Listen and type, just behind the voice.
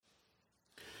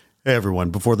Hey everyone,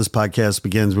 before this podcast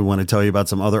begins, we want to tell you about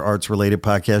some other arts-related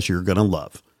podcasts you're going to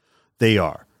love. They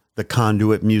are the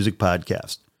Conduit Music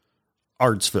Podcast,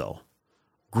 Artsville,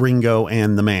 Gringo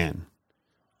and the Man,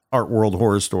 Art World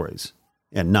Horror Stories,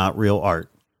 and Not Real Art.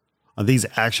 On these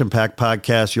action-packed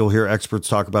podcasts, you'll hear experts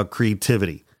talk about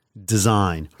creativity,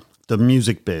 design, the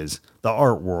music biz, the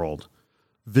art world,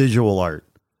 visual art,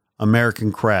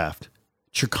 American craft,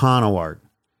 Chicano art,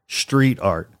 street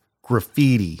art,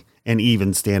 graffiti, and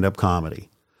even stand-up comedy.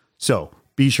 So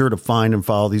be sure to find and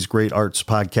follow these great arts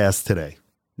podcasts today.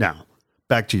 Now,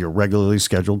 back to your regularly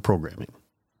scheduled programming.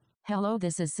 Hello,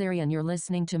 this is Siri and you're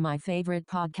listening to my favorite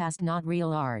podcast, Not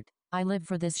Real Art. I live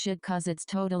for this shit cause it's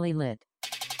totally lit.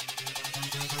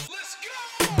 Let's go!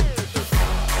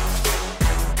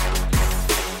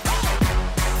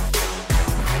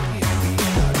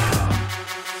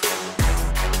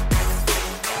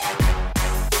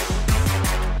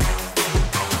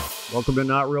 Welcome to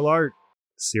Not Real Art,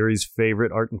 Siri's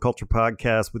favorite art and culture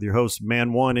podcast with your host,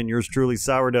 Man One, and yours truly,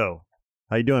 Sourdough.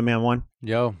 How you doing, Man One?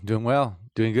 Yo, doing well.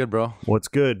 Doing good, bro. What's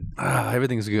good?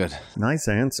 Everything's good. Nice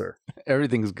answer.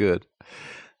 Everything's good.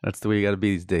 That's the way you got to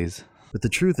be these days. But the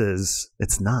truth is,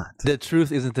 it's not. The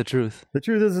truth isn't the truth. The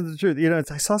truth isn't the truth. You know,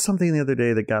 I saw something the other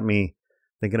day that got me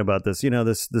thinking about this. You know,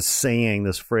 this saying,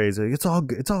 this phrase, it's all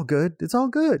good. It's all good. It's all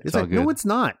good. It's all like, good. no, it's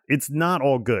not. It's not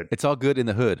all good. It's all good in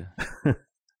the hood.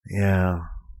 Yeah.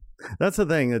 That's the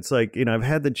thing. It's like, you know, I've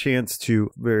had the chance to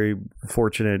very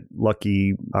fortunate,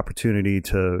 lucky opportunity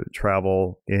to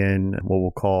travel in what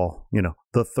we'll call, you know,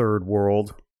 the third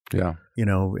world, Yeah. you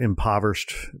know,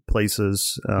 impoverished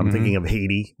places. I'm thinking of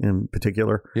Haiti in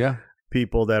particular. Yeah.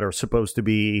 People that are supposed to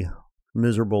be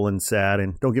miserable and sad.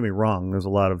 And don't get me wrong, there's a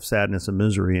lot of sadness and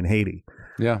misery in Haiti.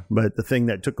 Yeah. But the thing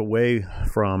that took away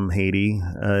from Haiti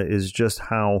is just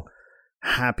how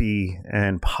happy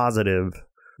and positive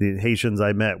the Haitians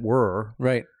I met were.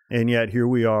 Right. And yet here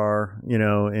we are, you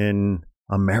know, in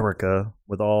America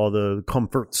with all the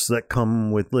comforts that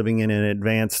come with living in an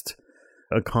advanced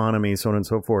economy, so on and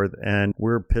so forth. And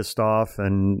we're pissed off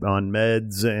and on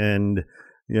meds and,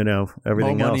 you know,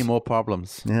 everything More money, else. more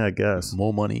problems. Yeah, I guess.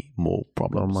 More money, more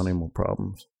problems. More money, more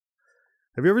problems.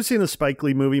 Have you ever seen the Spike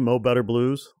Lee movie Mo Better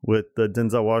Blues with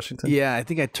Denzel Washington? Yeah, I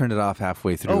think I turned it off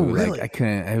halfway through. Oh, really? Like, I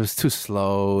couldn't. It was too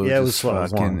slow. Yeah, it was just slow. It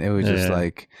was long. It was just Yeah.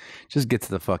 like, just get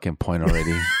to the fucking point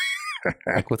already.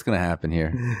 Like, what's gonna happen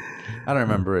here? I don't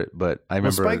remember it, but I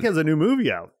Well, remember. Spike has a new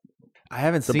movie out. I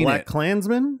haven't The seen Black it.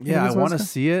 Klansman? Yeah, I Is that what want to it's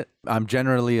see it. I'm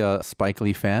generally a Spike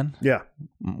Lee fan. called? Yeah,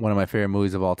 One of my favorite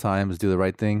movies of all time is Do the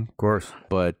Right Thing. of course.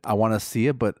 But I want to see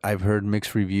it, but I've heard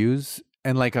mixed reviews.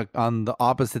 And like on the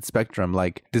opposite spectrum,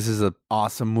 like this is an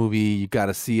awesome movie. You got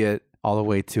to see it. All the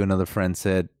way to another friend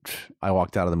said, I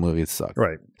walked out of the movie. It sucked.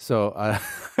 Right. So I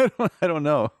don't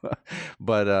know,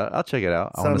 but I'll check it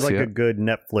out. I want Sounds to like see a it. good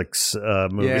Netflix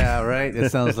movie. Yeah, right.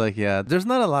 It sounds like, yeah. There's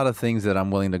not a lot of things that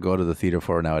I'm willing to go to the theater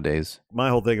for nowadays. My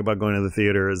whole thing about going to the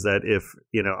theater is that if,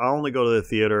 you know, I only go to the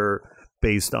theater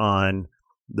based on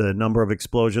the number of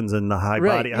explosions and the high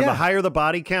Right, body, yeah. the higher the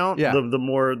body count, Yeah. the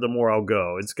more I'll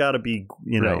go. It's got to be,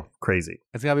 you know, Right. crazy.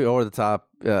 It's got to be over the top.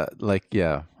 Like,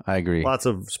 yeah, I agree. Lots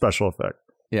of special effect.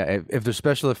 Yeah, if there's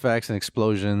special effects and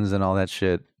explosions and all that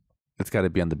shit, it's got to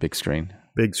be on the big screen.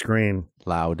 Big screen.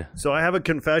 Loud. So I have a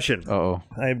confession. Uh-oh.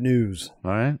 I have news.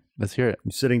 All right, let's hear it.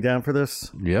 You sitting down for this?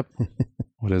 Yep.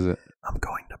 What is it? I'm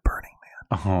going to Burning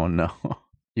Man. Oh, no.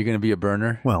 You're going to be a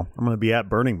burner? Well, I'm going to be at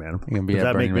Burning Man. You're gonna be Does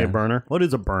at that make Burning me a Man. burner? What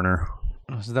is a burner?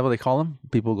 Is that what they call them?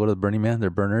 People go to the Burning Man? They're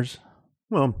burners?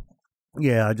 Well,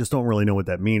 yeah, I just don't really know what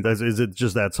that means. Is it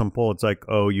just that simple? It's like,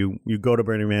 oh, you go to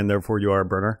Burning Man, therefore you are a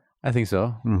burner? I think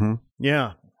so. Mm-hmm.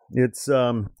 Yeah. It's,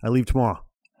 I leave tomorrow.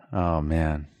 Oh,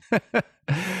 man.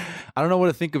 I don't know what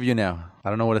to think of you now. I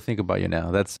don't know what to think about you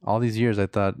now. That's all these years I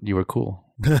thought you were cool.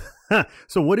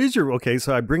 So what is your, okay,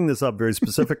 so I bring this up very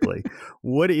specifically.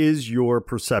 What is your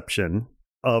perception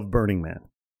of Burning Man?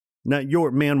 Not your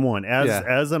Man One,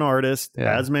 as an artist,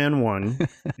 Yeah. as Man One,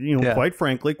 you know, Yeah. quite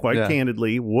frankly, quite Yeah.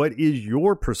 candidly, what is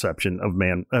your perception of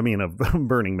of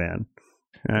Burning Man?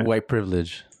 White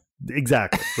privilege.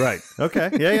 Exactly. Right. Okay.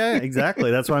 Yeah, exactly.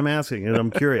 That's why I'm asking. And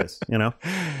I'm curious, you know?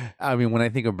 I mean, when I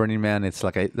think of Burning Man, it's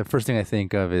like the first thing I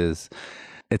think of is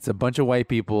it's a bunch of white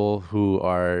people who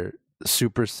are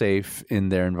super safe in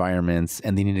their environments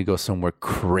and they need to go somewhere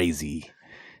crazy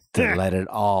to let it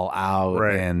all out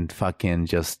Right. and fucking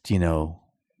just, you know,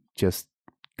 just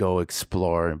go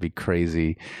explore and be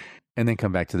crazy and then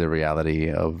come back to the reality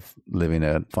of living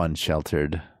a fun,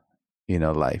 sheltered, you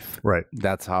know, life. Right.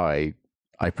 That's how I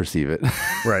perceive it.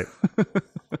 Right.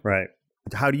 Right.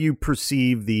 How do you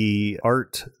perceive the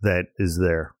art that is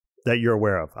there? that you're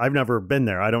aware of? I've never been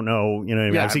there. I don't know. You know, what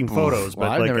I mean? I've seen photos, well,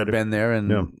 but I've like never been there, and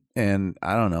Yeah. and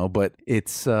I don't know, but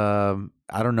it's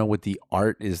I don't know what the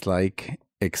art is like,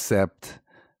 except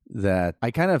that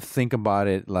I kind of think about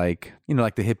it like, you know,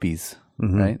 like the hippies,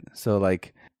 Mhm. right? So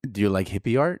like, do you like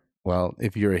hippie art? Well,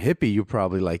 if you're a hippie, you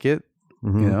probably like it,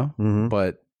 Mhm. you know. Mhm.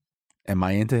 But am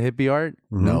I into hippie art?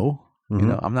 Mhm. No, Mhm. you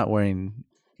know, I'm not wearing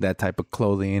that type of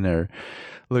clothing or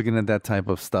looking at that type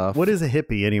of stuff. What is a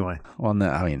hippie anyway? Well, no,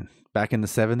 I mean, back in the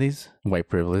 70s, white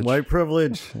privilege. White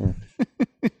privilege.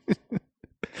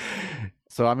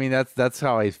 So I mean, that's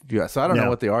how I view it. So I don't Yeah. know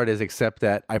what the art is, except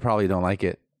that I probably don't like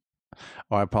it,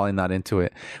 or I'm probably not into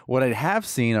it. What I have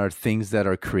seen are things that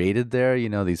are created there. You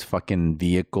know, these fucking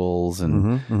vehicles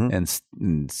and Mhm. Mhm.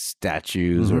 and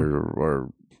statues Mhm.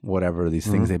 or whatever these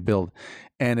things they build,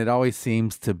 and it always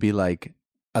seems to be like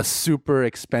a super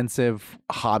expensive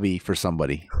hobby for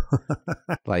somebody.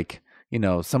 Like, you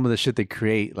know, some of the shit they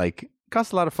create, like,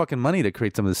 costs a lot of fucking money to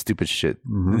create some of this stupid shit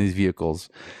in these vehicles.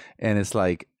 And it's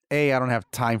like, A, I don't have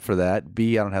time for that.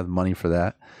 B, I don't have money for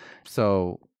that.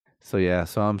 So yeah.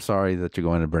 So I'm sorry that you're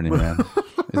going to Burning Man, is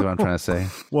what I'm trying to say.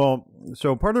 Well,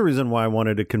 so part of the reason why I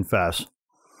wanted to confess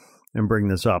and bring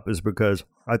this up is because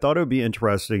I thought it would be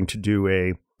interesting to do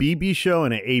a BB show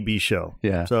and an AB show.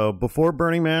 Yeah. So before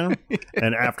Burning Man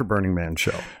and after Burning Man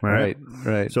show. Right.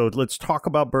 Right. So let's talk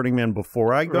about Burning Man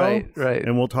before I go. Right.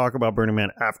 And we'll talk about Burning Man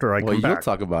after I Well, come you'll back.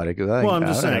 talk about it. Well, I'm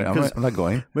just saying, I'm 'cause- not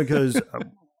going. because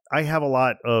I have a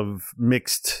lot of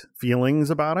mixed feelings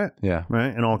about it. Yeah.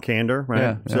 Right. In all candor. Right.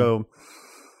 Yeah, yeah. So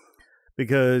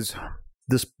because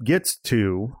this gets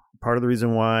to part of the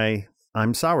reason why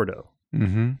I'm sourdough.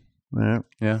 Mm-hmm. Right.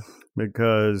 Yeah.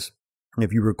 Because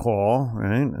if you recall,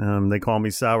 right, they call me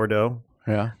sourdough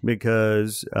Yeah.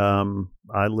 because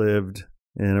I lived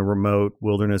in a remote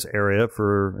wilderness area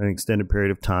for an extended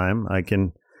period of time. I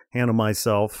can handle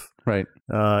myself Right.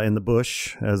 in the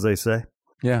bush, as they say.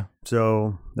 Yeah.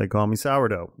 So they call me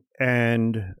sourdough.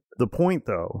 And the point,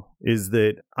 though, is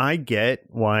that I get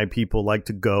why people like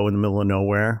to go in the middle of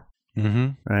nowhere, Mm-hmm.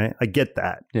 right? I get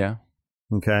that. Yeah.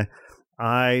 Okay.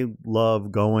 I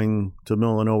love going to the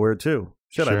middle of nowhere, too.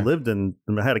 Shit, I Sure. lived in,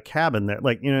 I had a cabin there.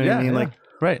 Like, you know what Yeah. I mean? yeah. Like,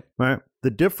 right. right. The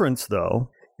difference, though,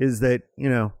 is that, you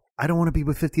know, I don't want to be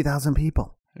with 50,000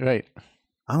 people. Right.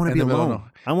 I want to In be the middle of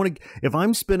alone. I want to, if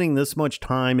I'm spending this much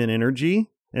time and energy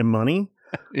and money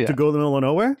Yeah. to go to the middle of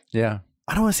nowhere, Yeah.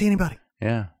 I don't want to see anybody.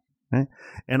 Yeah.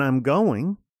 And I'm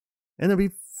going, and there'll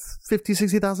be 50,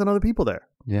 60,000 other people there.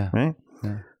 Yeah. Right.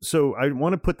 Yeah. So I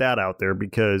want to put that out there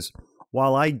because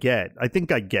while I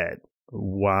think I get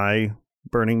why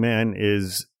Burning Man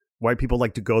is, why people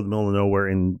like to go to the middle of nowhere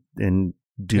and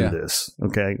do Yeah. this.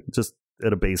 Okay. Just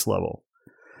at a base level.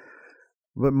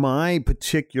 But my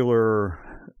particular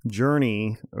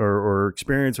journey or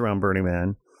experience around Burning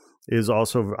Man is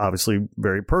also obviously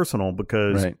very personal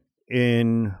because Right.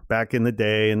 back in the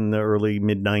day in the early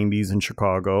mid 90s in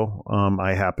Chicago,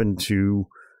 I happened to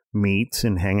meet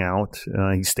and hang out.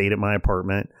 He stayed at my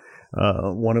apartment.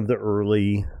 One of the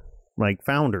early like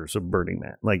founders of Burning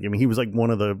Man. Like, I mean, he was like one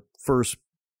of the first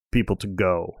people to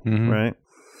go, Mhm. right?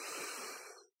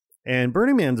 And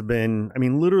Burning Man's been, I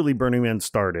mean, literally Burning Man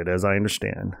started, as I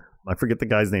understand. I forget the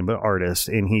guy's name, but artist,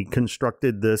 and he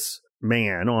constructed this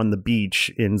man on the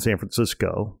beach in San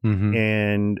Francisco Mm-hmm.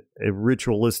 and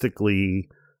ritualistically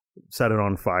set it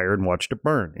on fire and watched it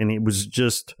burn. And it was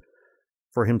just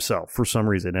for himself for some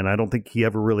reason. And I don't think he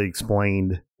ever really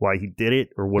explained why he did it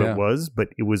or what Yeah. it was, but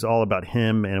it was all about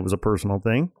him and it was a personal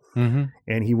thing. Mm-hmm.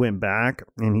 And he went back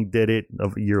and he did it a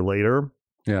year later,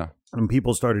 Yeah. and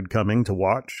people started coming to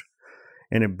watch,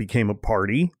 and it became a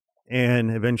party.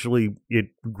 And eventually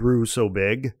it grew so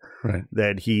big Right.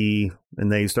 that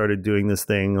they started doing this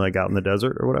thing like out in the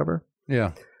desert or whatever.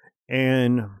 Yeah.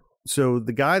 And so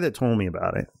the guy that told me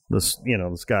about it, this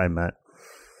guy I met,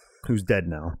 who's dead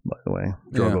now, by the way,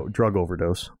 drug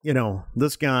overdose.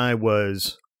 This guy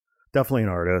was definitely an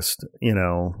artist,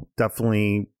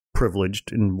 definitely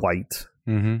privileged and white.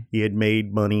 Mm-hmm. He had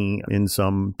made money in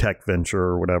some tech venture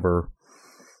or whatever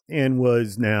and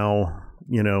was now,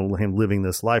 him living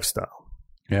this lifestyle.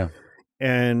 Yeah.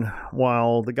 And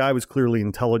while the guy was clearly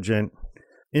intelligent,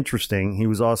 interesting, he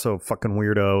was also a fucking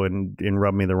weirdo and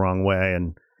rubbed me the wrong way.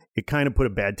 And it kind of put a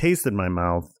bad taste in my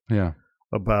mouth Yeah.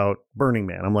 about Burning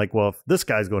Man. I'm like, well, if this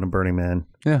guy's going to Burning Man,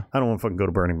 Yeah. I don't want to fucking go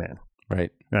to Burning Man,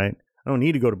 Right. right? I don't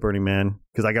need to go to Burning Man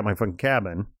because I got my fucking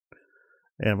cabin.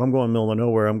 And if I'm going middle of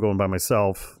nowhere, I'm going by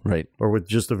myself Right. or with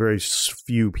just a very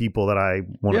few people that I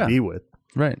want to Yeah. be with.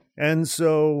 Right. And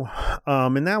so,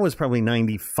 and that was probably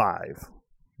 95,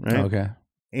 right? Okay.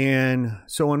 And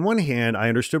so on one hand, I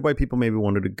understood why people maybe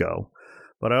wanted to go.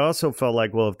 But I also felt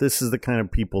like, well, if this is the kind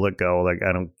of people that go, like,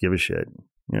 I don't give a shit,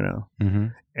 you know. Mm-hmm.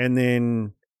 And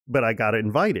then, but I got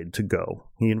invited to go.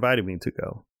 He invited me to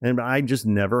go. And I just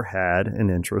never had an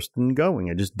interest in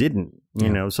going. I just didn't. You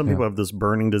know, some people have this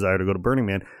burning desire to go to Burning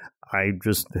Man. I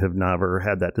just have never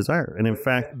had that desire. And in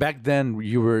fact, Back then,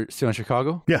 you were still in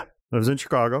Chicago? yeah, I was in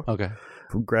Chicago. Okay.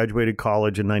 Graduated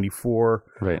college in 94.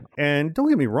 Right. And don't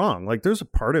get me wrong, like there's a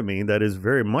part of me that is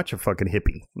very much a fucking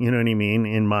hippie. You know what I mean?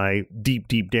 In my deep,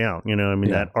 deep down, you know, I mean,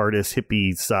 Yeah. that artist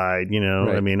hippie side, you know,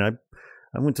 Right. I mean, I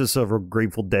went to several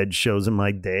Grateful Dead shows in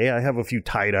my day. I have a few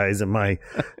tie-dyes in my,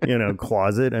 you know,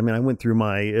 closet. I mean, I went through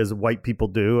my, as white people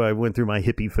do, I went through my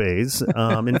hippie phase.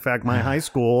 In fact, my high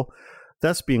school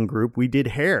thespian group, we did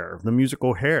Hair, the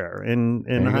musical Hair in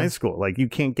you high go. school. Like you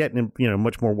can't get, you know,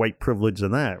 much more white privilege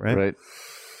than that, right? Right.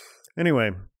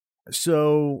 Anyway,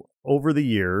 so over the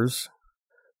years,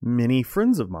 many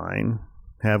friends of mine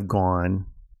have gone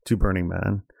to Burning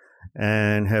Man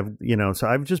and have, you know, so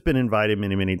I've just been invited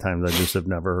many, many times. I just have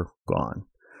never gone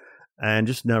and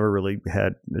just never really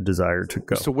had a desire to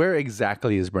go. So where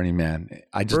exactly is Burning Man?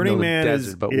 I just Burning know the Man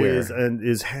desert, but where?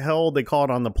 is held, they call it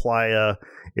on the playa.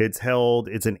 It's held,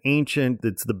 it's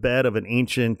the bed of an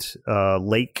ancient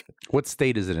lake. What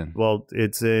state is it in? Well,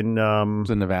 it's in, Is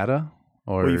it Nevada?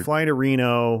 Or well, you fly into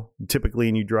Reno typically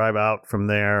and you drive out from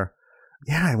there.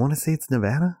 Yeah, I want to say it's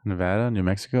Nevada. Nevada, New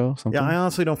Mexico, something? Yeah, I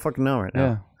honestly don't fucking know right now.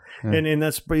 Yeah. And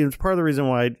it's part of the reason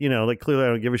why, you know, like clearly I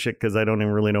don't give a shit because I don't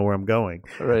even really know where I'm going.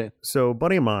 Right. So a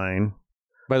buddy of mine,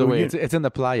 By the Well, way, you- it's in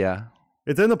the playa.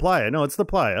 it's in the playa. No, it's the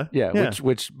playa. Yeah,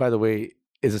 which by the way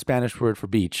is a Spanish word for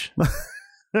beach.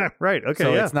 right. Okay.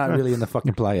 So yeah. it's not really in the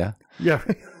fucking playa. Yeah.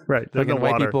 Right. There's Fucking no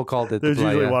white water. people called it There's the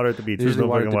playa. usually water at the beach. There's usually no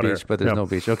water at fucking the beach, but there's Yeah. no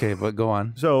beach. Okay, but go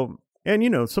on. So, and you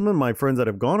know, some of my friends that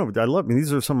have gone over, I love.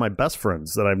 These are some of my best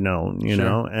friends that I've known. You Sure.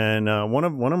 know, and one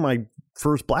of my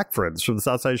first black friends from the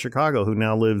South Side of Chicago, who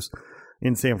now lives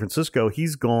in San Francisco,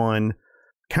 he's gone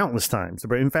countless times.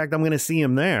 But in fact, I'm going to see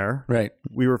him there. Right.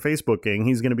 We were Facebooking.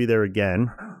 He's going to be there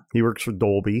again. He works for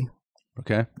Dolby,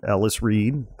 Okay. Ellis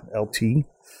Reed, LT,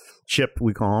 Chip,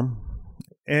 we call him.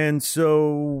 And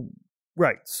so,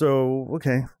 right. So,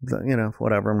 okay, you know,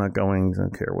 whatever. I'm not going. I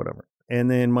don't care, whatever. And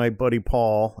then my buddy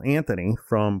Paul Anthony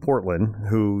from Portland,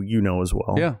 who you know as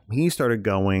well. Yeah. He started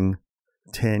going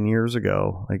 10 years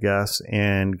ago, I guess,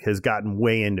 and has gotten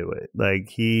way into it. Like,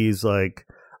 he's like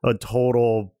a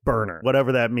total burner,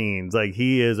 whatever that means. Like,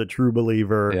 he is a true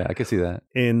believer Yeah, I can see that.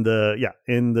 in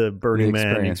the Burning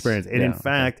Man experience. And in Yeah,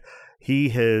 fact, he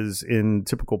has, in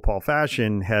typical Paul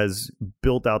fashion, has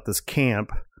built out this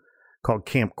camp called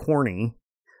Camp Corny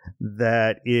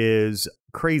that is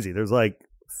crazy. There's like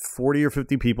 40 or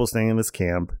 50 people staying in this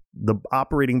camp. The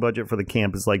operating budget for the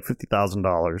camp is like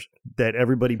 $50,000 that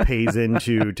everybody pays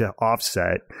into to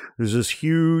offset. There's this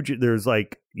huge,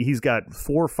 he's got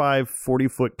 4 or 5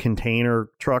 40-foot container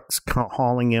trucks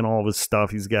hauling in all of his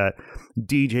stuff. He's got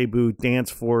DJ booth, dance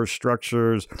floor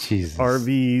structures, Jesus.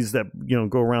 RVs that, you know,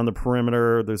 go around the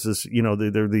perimeter. There's this, you know,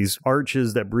 there are these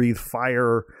arches that breathe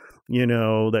fire, you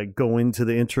know, that go into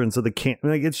the entrance of the camp.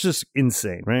 Like, it's just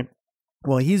insane, right?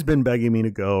 Well, he's been asking me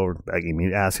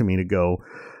to go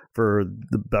for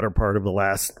the better part of the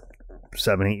last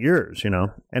 7-8 years, you know.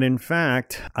 And in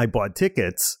fact, I bought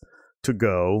tickets to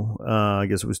go, I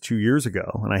guess it was 2 years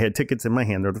ago, and I had tickets in my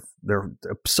hand. They're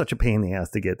such a pain in the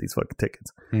ass to get these fucking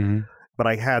tickets. Mhm. But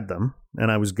I had them, and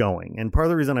I was going. And part of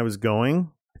the reason I was going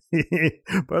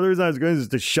is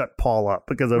to shut Paul up,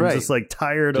 because I was Right. just like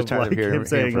tired Just of tired of like hearing him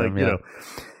saying from like, him, you yeah. know.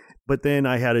 But then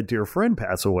I had a dear friend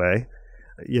pass away,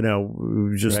 you know, it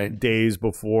was just Right. days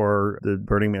before the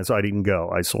Burning Man. So I didn't go.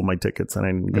 I sold my tickets and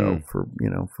I didn't go for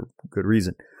good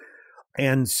reason.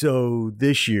 And so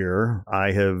this year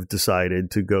I have decided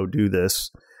to go do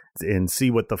this and see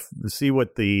what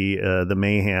the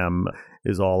mayhem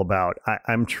is all about.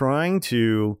 I'm trying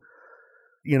to,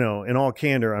 you know, in all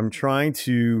candor, I'm trying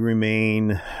to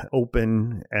remain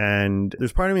open, and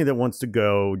there's part of me that wants to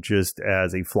go just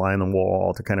as a fly on the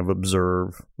wall to kind of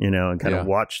observe, you know, and kind of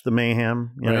watch the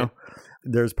mayhem, you Right. know.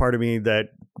 There's part of me that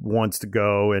wants to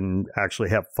go and actually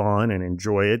have fun and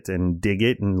enjoy it and dig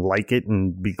it and like it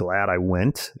and be glad I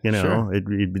went, you know. Sure.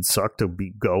 It'd suck to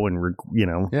go and,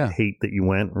 hate that you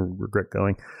went or regret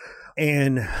going.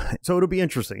 And so it'll be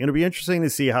interesting. It'll be interesting to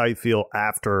see how I feel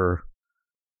after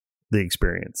the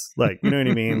experience. Like, you know what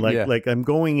I mean? Like, Yeah. like I'm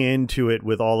going into it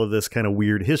with all of this kind of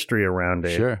weird history around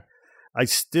it. Sure. I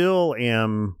still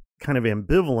am kind of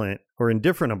ambivalent or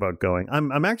indifferent about going.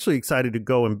 I'm actually excited to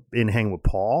go and hang with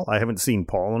Paul. I haven't seen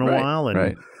Paul in a Right, while, and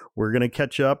right. we're going to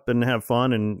catch up and have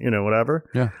fun and, you know, whatever.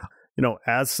 Yeah.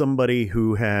 as somebody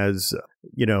who has,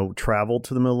 traveled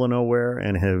to the middle of nowhere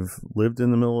and have lived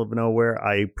in the middle of nowhere,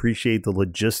 I appreciate the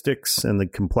logistics and the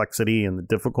complexity and the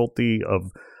difficulty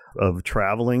of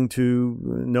traveling to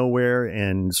nowhere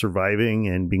and surviving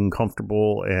and being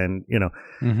comfortable and,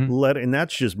 and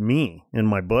that's just me and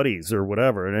my buddies or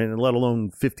whatever, and let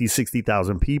alone 50,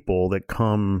 60,000 people that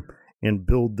come and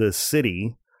build this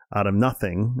city out of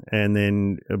nothing and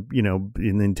then,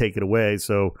 and then take it away.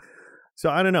 So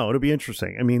I don't know. It'll be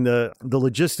interesting. I mean, the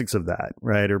logistics of that,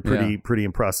 right, are pretty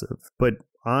impressive. But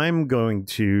I'm going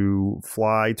to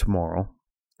fly tomorrow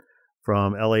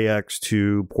from LAX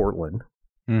to Portland.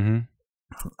 Mm-hmm.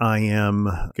 I am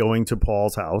going to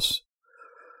Paul's house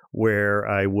where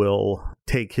I will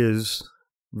take his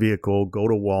vehicle, go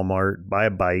to Walmart, buy a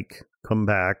bike, come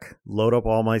back, load up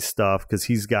all my stuff because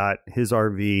he's got his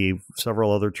RV,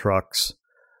 several other trucks,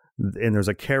 and there's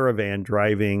a caravan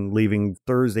leaving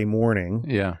Thursday morning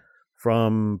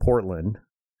from Portland,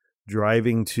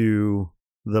 driving to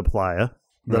the playa,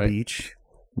 the beach,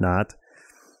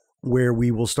 where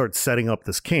we will start setting up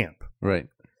this camp. Right.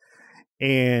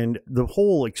 And the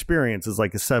whole experience is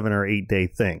like a 7 or 8 day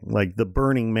thing. Like the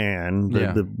Burning Man,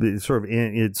 it's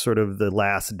sort of the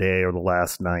last day or the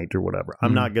last night or whatever.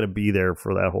 I'm not going to be there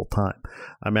for that whole time.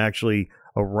 I'm actually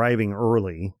arriving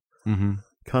early,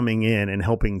 coming in and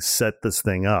helping set this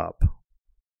thing up.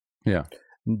 Yeah.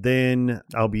 Then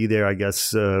I'll be there, I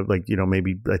guess,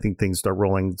 maybe I think things start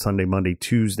rolling Sunday, Monday,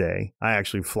 Tuesday. I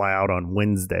actually fly out on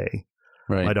Wednesday.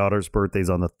 Right. My daughter's birthday's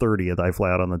on the 30th. I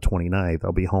fly out on the 29th.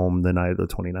 I'll be home the night of the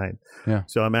 29th. Yeah.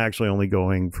 So I'm actually only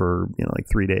going for,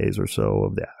 3 days or so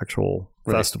of the actual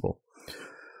festival.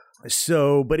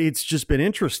 So, but it's just been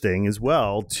interesting as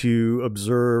well to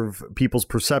observe people's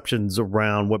perceptions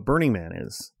around what Burning Man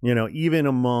is, even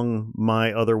among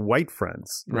my other white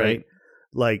friends, right?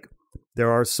 Like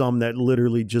there are some that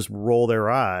literally just roll their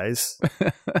eyes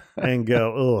and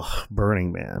go, ugh,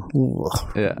 Burning Man.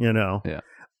 Ugh. Yeah. Yeah.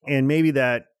 And maybe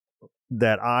that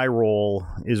eye roll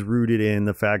is rooted in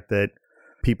the fact that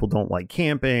people don't like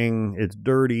camping. It's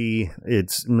dirty.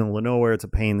 It's middle of nowhere. It's a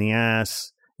pain in the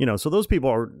ass. So those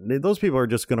people are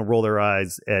just going to roll their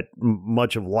eyes at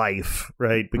much of life,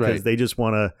 right? Because they just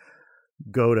want to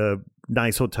go to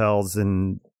nice hotels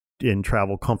and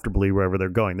travel comfortably wherever they're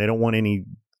going. They don't want any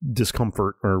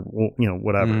discomfort or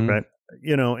whatever, right?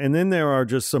 And then there are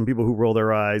just some people who roll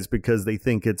their eyes because they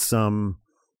think it's some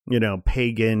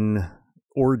pagan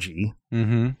orgy,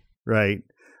 right?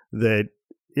 That,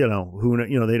 they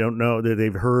don't know that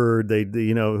they've heard,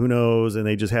 who knows? And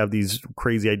they just have these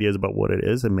crazy ideas about what it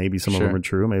is. And maybe some of them are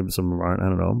true. Maybe some of them aren't. I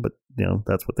don't know. But,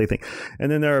 that's what they think. And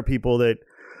then there are people that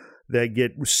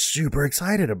get super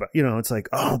excited about, it's like,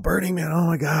 oh, Burning Man. Oh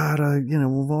my God.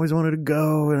 We've always wanted to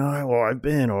go. And I've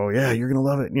been, yeah, you're going to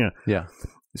love it. Yeah.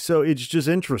 So it's just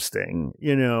interesting,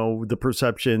 the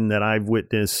perception that I've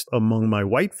witnessed among my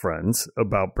white friends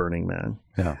about Burning Man.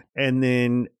 Yeah. And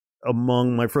then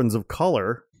among my friends of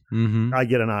color, I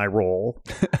get an eye roll,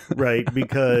 right?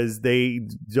 Because they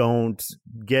don't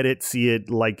get it, see it,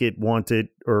 like it, want it,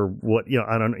 or what,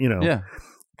 I don't, Yeah.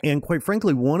 And quite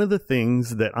frankly, one of the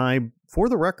things that I'm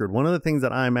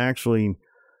actually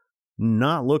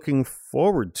not looking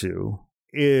forward to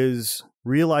is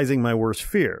realizing my worst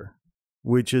fear.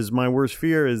 Which is my worst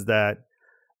fear is that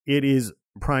it is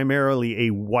primarily a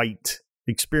white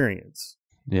experience.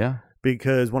 Yeah.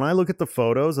 Because when I look at the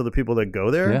photos of the people that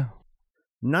go there,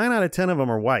 9 out of 10 of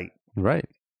them are white. Right.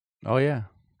 Oh, yeah.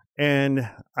 And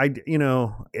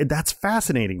that's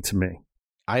fascinating to me.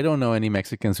 I don't know any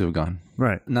Mexicans who have gone.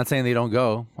 Right. I'm not saying they don't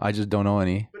go. I just don't know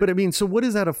any. But I mean, so what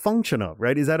is that a function of,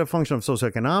 right? Is that a function of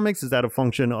socioeconomics? Is that a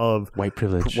function of white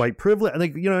privilege? White privilege.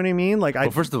 Like, you know what I mean? Like, well,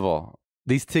 first of all,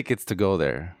 these tickets to go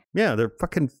there. Yeah, they're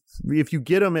fucking, if you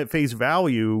get them at face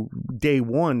value, day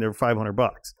one, they're $500.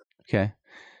 Okay.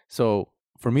 So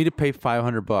for me to pay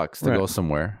 $500 to go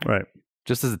somewhere, right,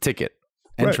 just as a ticket,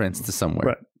 entrance to somewhere.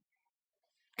 Right.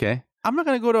 Okay. I'm not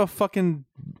going to go to a fucking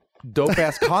dope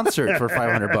ass concert for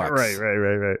 $500.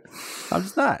 Right. I'm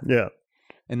just not. Yeah.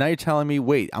 And now you're telling me,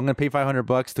 wait, I'm going to pay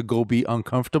 $500 to go be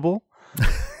uncomfortable?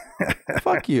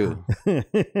 Fuck you. In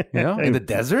the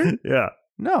desert? Yeah.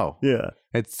 No. Yeah.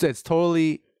 It's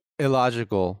totally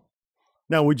illogical.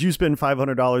 Now, would you spend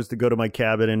 $500 to go to my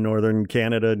cabin in northern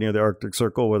Canada near the Arctic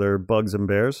Circle where there are bugs and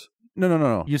bears?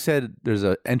 No. You said there's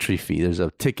an entry fee. There's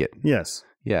a ticket. Yes.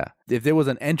 Yeah. If there was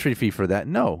an entry fee for that,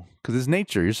 no. Because it's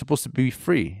nature. You're supposed to be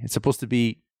free. It's supposed to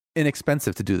be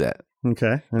inexpensive to do that.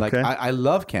 Okay. Like I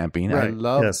love camping. I Right.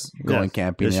 love Yes. going Yes.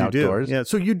 camping Yes, and you outdoors. do. Yeah.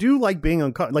 So you do like being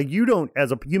uncomfortable. Like you don't,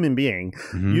 as a human being,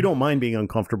 Mhm. you don't mind being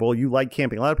uncomfortable. You like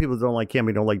camping. A lot of people don't like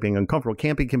camping, don't like being uncomfortable.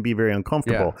 Camping can be very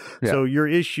uncomfortable. Yeah. So your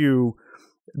issue,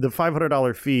 the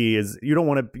 $500 fee is you don't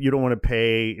want to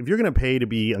pay. If you're going to pay to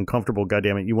be uncomfortable,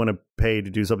 goddammit, you want to pay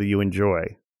to do something you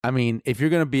enjoy. I mean, if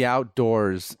you're gonna be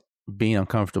outdoors being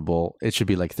uncomfortable, it should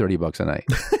be like $30 a night.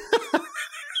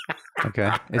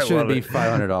 Okay, it shouldn't love be it.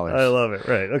 $500. I love it.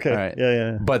 Right. Okay. All right.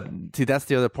 Yeah. But see, that's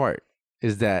the other part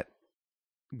is that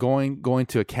going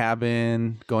to a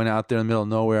cabin, going out there in the middle of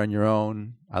nowhere on your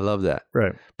own. I love that.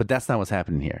 Right. But that's not what's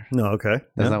happening here. No. Okay.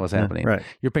 That's Yeah, not what's yeah, happening. Right.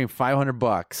 You're paying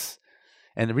 $500,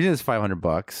 and the reason it's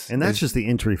 $500, And that's is just the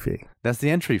entry fee. that's the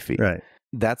entry fee. Right.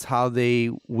 That's how they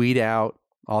weed out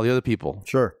all the other people.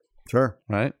 Sure.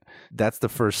 Right? That's the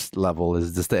first level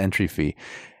is just the entry fee.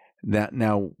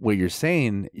 Now what you're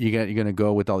saying, you're going to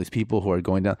go with all these people who are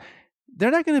going down.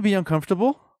 They're not going to be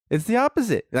uncomfortable. It's the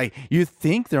opposite. Like you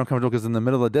think they're uncomfortable because in the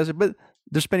middle of the desert, but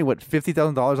they're spending what,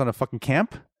 $50,000 on a fucking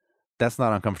camp? That's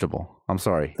not uncomfortable. I'm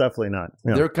sorry. Definitely not.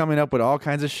 Yeah. They're coming up with all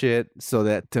kinds of shit so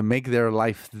that to make their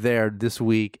life there this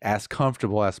week as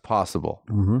comfortable as possible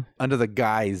Mm-hmm. under the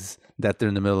guise that they're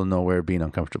in the middle of nowhere being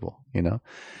uncomfortable. You know,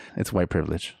 it's white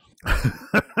privilege.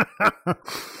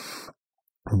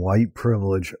 White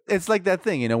privilege. It's like that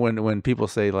thing, you know, when people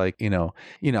say like, you know,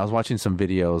 I was watching some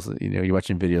videos, you know, you're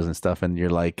watching videos and stuff and you're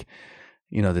like,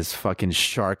 you know, this fucking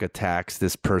shark attacks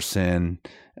this person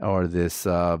or this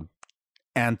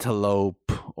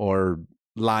antelope or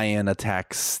lion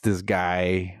attacks this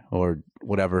guy or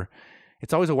whatever.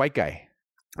 It's always a white guy.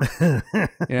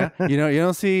 Yeah. You know, you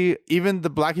don't see even the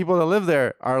black people that live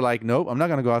there are like, nope, I'm not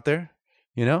going to go out there.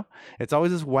 You know, it's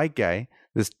always this white guy,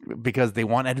 because they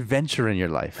want adventure in your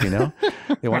life, you know,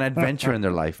 they want adventure in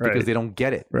their life because Right. they don't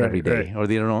get it Right, every day right. or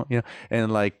they don't know, you know,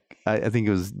 and like, I think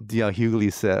it was D.L.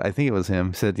 Hughley said, I think it was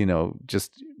him said, you know,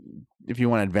 just if you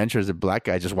want adventure as a black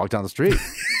guy, just walk down the street.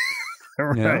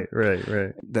 Right.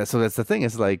 So that's the thing.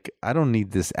 It's like, I don't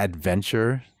need this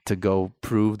adventure to go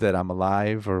prove that I'm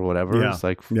alive or whatever. Yeah, It's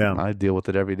like, yeah. I deal with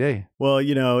it every day. Well,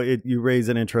 you know, you raise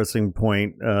an interesting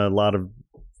point. A lot of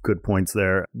good points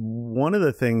there. One of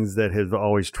the things that has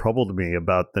always troubled me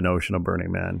about the notion of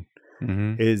Burning Man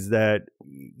Mm-hmm. is that,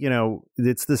 you know,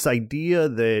 it's this idea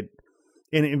that,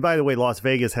 and by the way, Las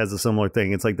Vegas has a similar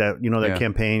thing. It's like that, you know, that Yeah.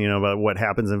 campaign, you know, about what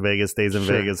happens in Vegas stays in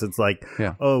Sure. Vegas. It's like,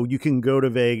 Yeah. oh, you can go to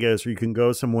Vegas or you can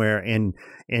go somewhere and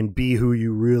be who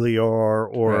you really are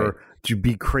or Right. to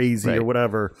be crazy or Right.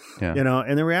 whatever, Yeah. you know.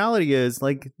 And the reality is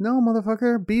like, no,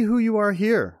 motherfucker, be who you are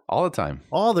here All the time.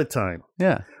 all the time.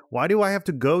 Yeah. Why do I have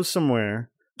to go somewhere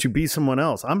to be someone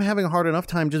else? I'm having a hard enough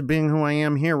time just being who I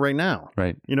am here right now.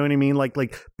 Right. You know what I mean? Like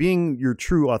being your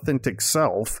true authentic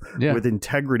self Yeah. with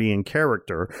integrity and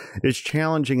character is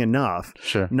challenging enough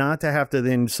Sure. not to have to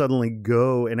then suddenly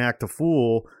go and act a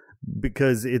fool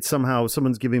because it's somehow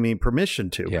someone's giving me permission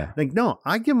to. Yeah. Like, no,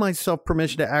 I give myself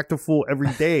permission to act a fool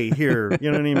every day here.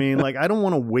 You know what I mean? Like, I don't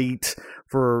want to wait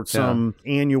for some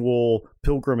annual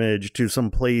pilgrimage to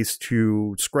some place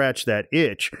to scratch that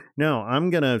itch. No, I'm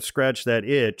going to scratch that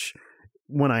itch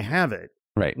when I have it.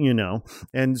 Right. You know,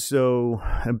 and so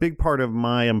a big part of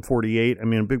I'm 48. I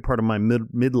mean, a big part of my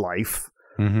midlife,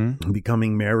 Mm-hmm.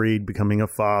 becoming married, becoming a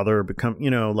father, you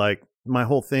know, like my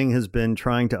whole thing has been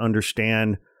trying to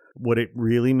understand what it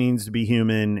really means to be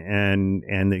human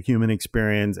and the human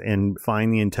experience and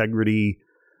find the integrity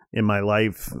in my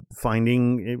life,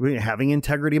 having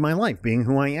integrity in my life, being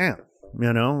who I am,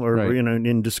 you know, or, Right. you know,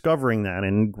 in discovering that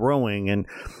and growing.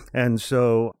 And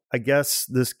so I guess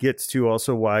this gets to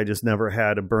also why I just never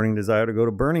had a burning desire to go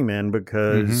to Burning Man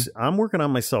because I'm working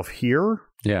on myself here.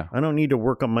 Yeah. I don't need to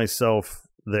work on myself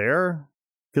there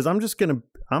because I'm going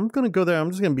to go there. I'm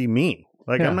just going to be me.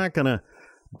 Like, Yeah. I'm not going to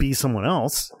be someone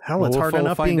else. Hell, Well, it's hard we'll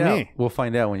enough find being out. me. We'll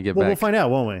find out when you get Well, back. we'll find out,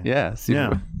 won't we? Yeah. See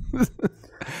Yeah.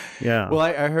 Yeah. Well,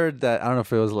 I heard that, I don't know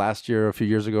if it was last year or a few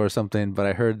years ago or something, but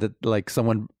I heard that like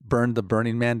someone burned the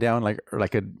Burning Man down like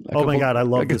Oh my God, I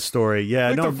love this story. Yeah,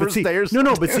 like no, the but first see, day or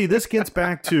no, but see, this gets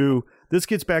back to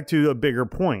a bigger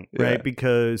point, right? Yeah.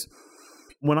 Because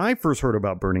when I first heard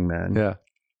about Burning Man, Yeah.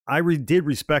 I did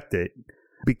respect it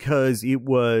because it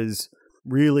was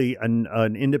really an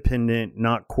independent,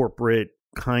 not corporate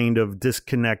kind of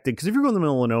disconnected. Because if you're going in the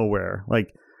middle of nowhere,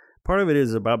 like part of it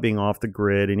is about being off the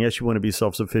grid. And yes, you want to be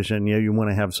self-sufficient. Yeah, you want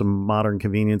to have some modern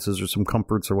conveniences or some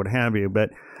comforts or what have you.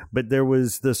 But there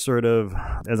was this sort of,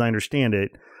 as I understand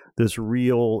it, this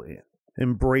real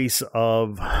embrace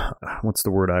of what's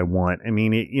the word I want? I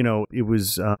mean, it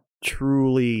was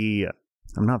truly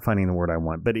I'm not finding the word I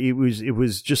want, but it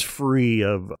was just free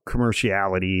of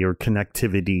commerciality or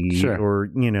connectivity, Sure. or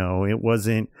it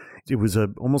wasn't. It was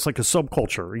almost like a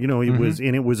subculture, it was,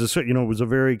 and it was it was a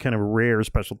very kind of rare,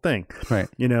 special thing, Right.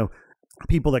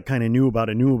 People that kind of knew about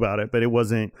it, but it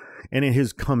wasn't, and it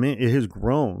has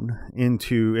grown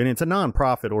into, and it's a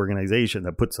nonprofit organization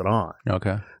that puts it on,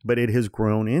 Okay. but it has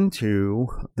grown into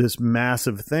this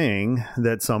massive thing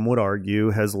that some would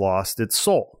argue has lost its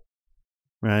soul,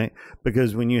 right?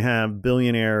 Because when you have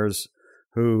billionaires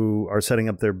who are setting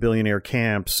up their billionaire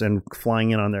camps and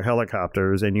flying in on their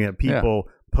helicopters, and you have people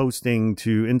posting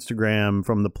to Instagram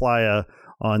from the playa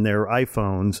on their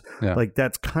iPhones, like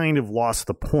that's kind of lost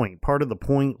the point. Part of the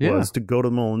point was to go to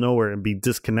the middle of nowhere and be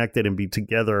disconnected and be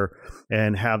together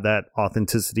and have that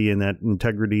authenticity and that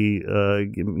integrity,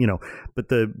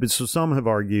 but so some have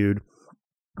argued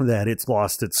that it's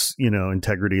lost its,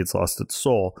 integrity, it's lost its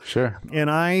soul. Sure.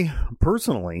 And I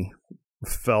personally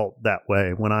felt that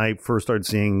way when I first started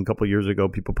seeing a couple of years ago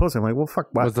people posting. I'm like, well, fuck,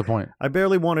 What's the point? I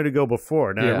barely wanted to go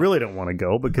before. Now I really don't want to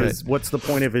go because what's the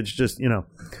point if it's just, But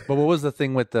what was the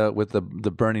thing with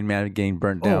the Burning Man getting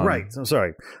burnt down? Oh, right. I'm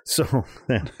sorry. So,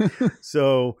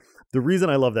 so the reason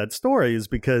I love that story is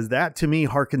because that to me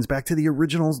harkens back to the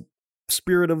original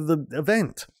spirit of the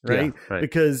event, right? Yeah, right.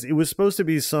 Because it was supposed to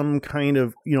be some kind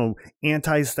of,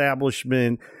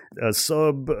 anti-establishment,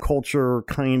 subculture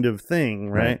kind of thing,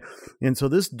 right? And so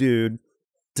this dude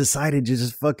decided to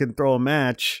just fucking throw a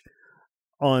match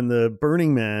on the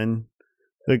Burning Man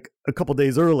like a couple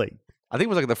days early. I think it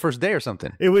was like the first day or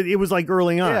something. It was like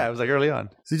early on. Yeah, it was like early on.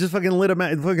 So he just fucking lit a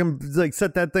match, fucking like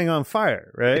set that thing on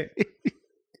fire, right?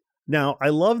 Now, I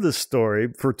love this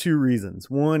story for two reasons.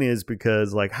 One is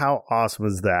because, like, how awesome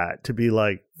is that to be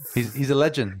like, He's a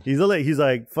legend. he's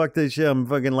like, fuck this shit, I'm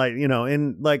fucking like,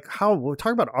 and like how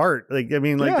talk about art. Like, I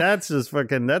mean, like that's just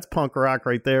fucking, that's punk rock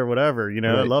right there, whatever, I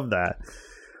Right. love that.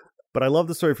 But I love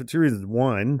the story for two reasons.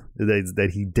 One,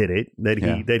 that he did it,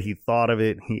 that he thought of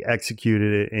it, he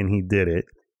executed it, and he did it.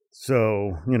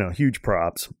 So, huge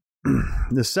props.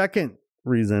 The second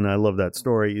reason I love that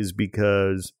story is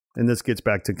because, and this gets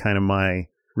back to kind of my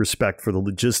respect for the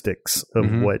logistics of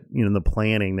what, the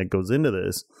planning that goes into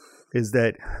this, is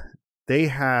that they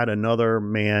had another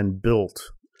man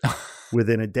built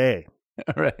within a day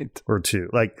Right. or two.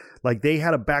 Like they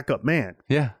had a backup man.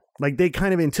 Yeah. Like they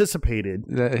kind of anticipated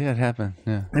It happened.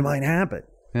 Yeah. it might happen.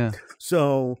 Yeah.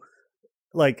 So,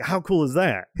 like, how cool is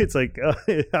that? It's like,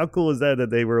 how cool is that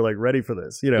they were like ready for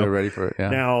this? They're ready for it. Yeah.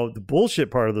 Now, the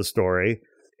bullshit part of the story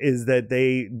is that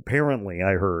they apparently,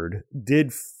 I heard,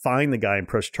 did find the guy and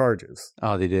press charges.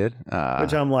 Oh, they did.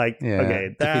 Which I'm like, okay,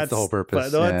 defeats that's the whole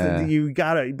purpose. But you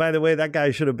gotta. By the way, that guy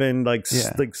should have been like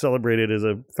celebrated as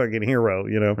a fucking hero.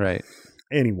 Right.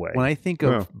 Anyway, When I think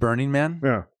of Burning Man,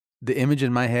 the image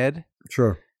in my head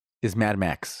sure, is Mad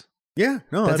Max. yeah,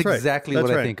 no, That's right. exactly That's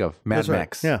what I right. think of. Mad That's right.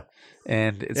 Max. Yeah,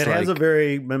 And it's it like, has a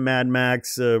very Mad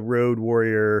Max Road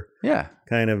Warrior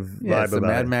kind of vibe it's a about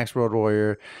Mad it. Max Road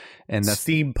Warrior, and that's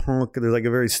steampunk. There's like a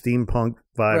very steampunk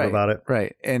vibe about it.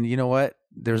 Right. And you know what?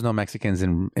 There's no Mexicans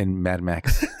in Mad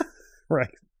Max. Right.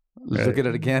 Let's look at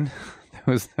it again.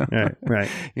 There was no, Right.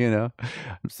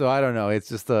 So I don't know. It's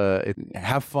just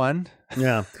have fun.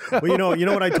 Yeah. Well, you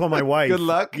know what I told my wife? Good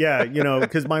luck. Yeah.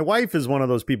 Because my wife is one of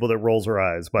those people that rolls her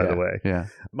eyes, by the way. Yeah.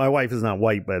 My wife is not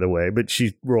white, by the way, but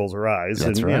she rolls her eyes.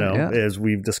 That's and, right, as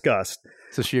we've discussed.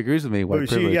 So she agrees with me. White But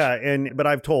privilege. but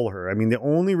I've told her, I mean, the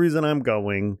only reason I'm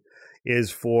going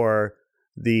is for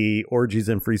the orgies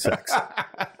and free sex.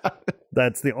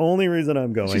 That's the only reason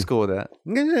I'm going. She's cool with that.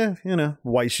 Yeah,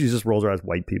 white. She just rolls her eyes.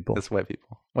 White people. That's white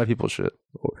people. White people should.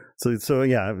 So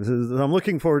yeah, I'm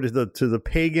looking forward to the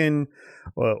pagan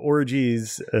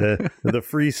orgies, the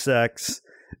free sex,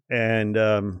 and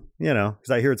because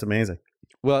I hear it's amazing.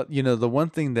 Well, the one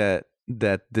thing that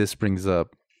this brings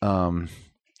up, and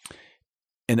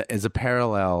as a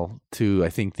parallel to I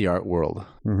think the art world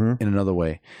in another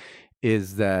way,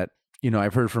 is that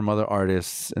I've heard from other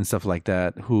artists and stuff like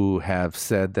that who have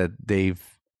said that they've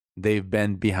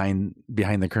been behind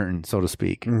the curtain, so to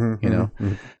speak. I'm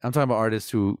talking about artists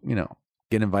who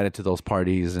get invited to those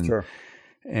parties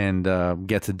and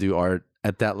get to do art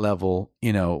at that level.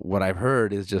 What I've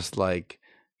heard is just like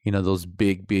those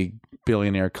big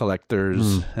billionaire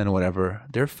collectors and whatever.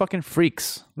 They're fucking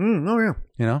freaks. Oh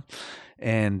yeah.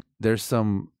 And there's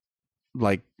some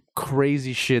like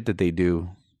crazy shit that they do.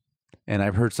 And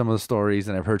I've heard some of the stories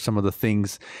and I've heard some of the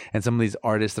things and some of these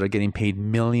artists that are getting paid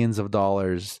millions of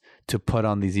dollars to put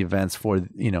on these events for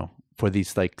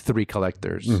these like three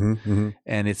collectors.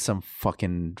 And it's some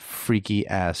fucking freaky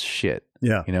ass shit.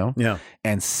 Yeah. Yeah.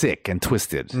 And sick and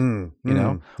twisted,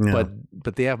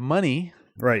 but they have money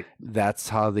Right. That's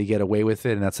how they get away with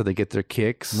it, and that's how they get their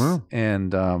kicks. Wow.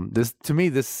 And this, to me,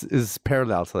 this is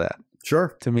parallel to that.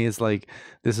 Sure. To me, it's like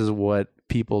this is what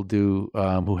people do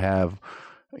who have,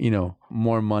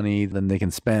 more money than they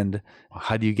can spend.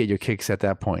 How do you get your kicks at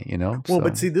that point? Well, So-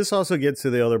 but see, this also gets to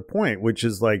the other point, which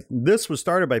is like this was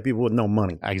started by people with no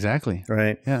money, exactly.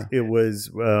 right? Yeah. It was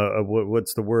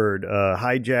what's the word?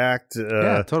 Hijacked,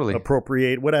 Yeah, totally.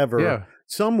 appropriate, whatever. Yeah.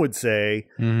 Some would say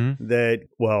Mm-hmm. that,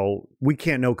 well, we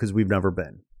can't know because we've never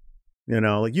been.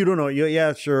 Like you don't know.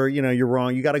 Yeah, sure. You're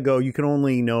wrong. You got to go. You can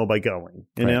only know by going.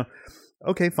 You Right. know.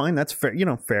 Okay, fine. That's fair.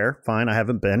 Fair. Fine. I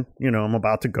haven't been. I'm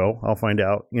about to go. I'll find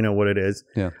out. What it is.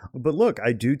 Yeah. But look,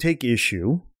 I do take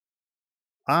issue.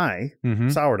 Mm-hmm.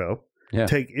 Sourdough, Yeah.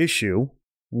 take issue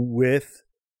with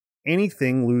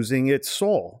anything losing its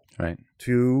soul Right.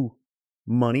 to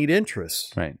moneyed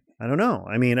interests. Right. I don't know.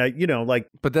 I mean,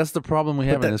 But that's the problem we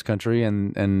have in this country,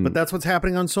 and but that's what's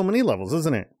happening on so many levels,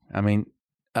 isn't it? I mean,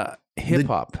 hip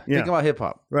hop. yeah. Think about hip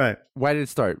hop. Right. Why did it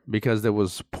start? Because there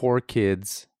was poor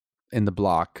kids in the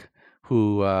block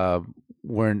who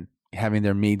weren't having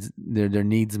their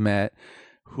needs met,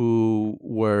 who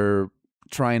were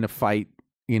trying to fight,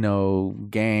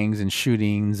 gangs and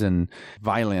shootings and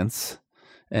violence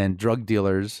and drug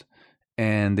dealers,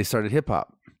 and they started hip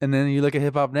hop. And then you look at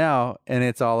hip hop now, and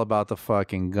it's all about the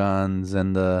fucking guns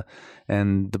and the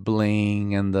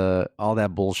bling and all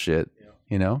that bullshit,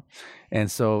 And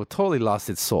so totally lost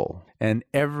its soul. And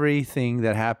everything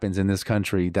that happens in this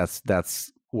country,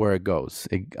 that's where it goes.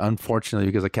 Unfortunately,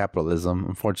 because of capitalism,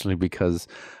 unfortunately, because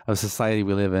of society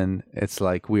we live in, it's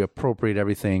like we appropriate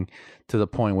everything to the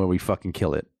point where we fucking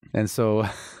kill it. And so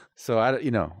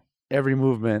every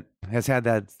movement has had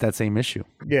that same issue.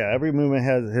 Yeah, every movement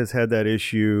has had that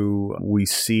issue. We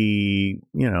see,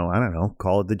 I don't know,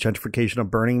 call it the gentrification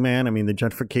of Burning Man. I mean, the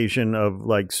gentrification of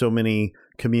like so many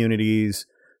communities,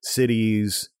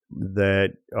 cities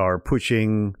that are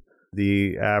pushing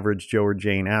the average Joe or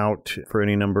Jane out for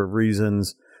any number of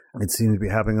reasons. It seems to be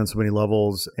happening on so many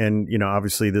levels. And,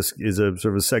 obviously this is a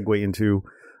sort of a segue into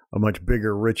a much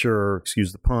bigger, richer,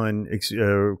 excuse the pun,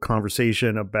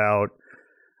 conversation about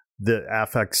the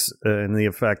affects and the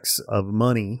effects of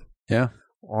money Yeah.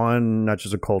 on not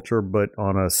just a culture, but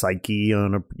on a psyche,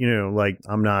 on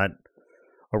a, I'm not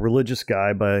a religious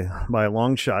guy by a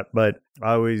long shot, but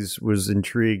I always was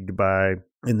intrigued by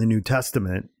in the New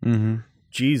Testament, Mm-hmm.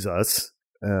 Jesus.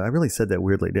 I really said that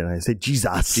weirdly, didn't I? I said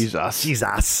Jesus.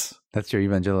 Jesus. That's your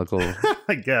evangelical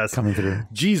I guess. coming through.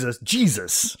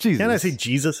 Jesus. Can I say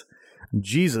Jesus?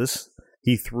 Jesus,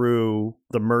 he threw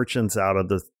the merchants out of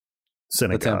the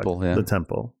synagogue. The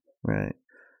temple, right.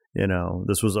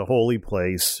 This was a holy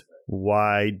place.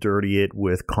 Why dirty it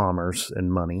with commerce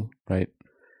and money? Right.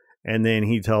 And then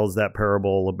he tells that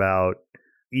parable about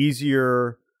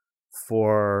easier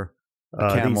for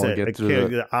a camel to get through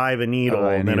the eye of a needle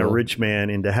than a rich man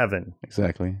into heaven.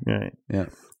 Exactly. Right. Yeah.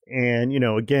 And,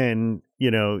 again,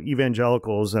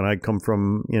 evangelicals, and I come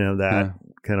from, that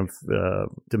kind of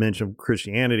dimension of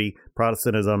Christianity,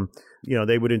 Protestantism,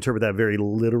 they would interpret that very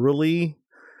literally.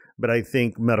 But I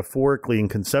think metaphorically and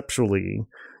conceptually,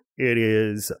 it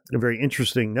is a very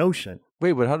interesting notion.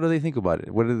 Wait, but how do they think about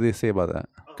it? What do they say about that?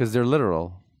 Because they're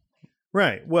literal.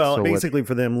 Right. Well, So basically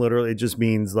for them, literally, it just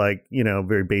means like,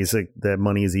 very basic that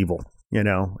money is evil,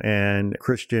 and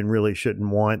Christian really shouldn't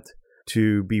want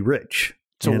to be rich.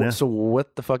 So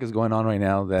what the fuck is going on right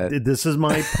now that This is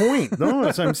my point. No,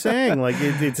 that's what I'm saying. Like,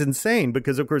 it's insane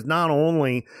because, of course, not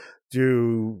only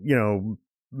do,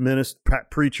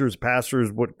 preachers, pastors,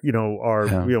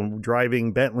 are,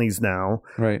 driving Bentleys now,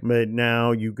 right? but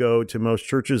now you go to most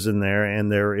churches in there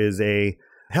and there is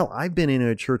I've been in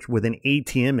a church with an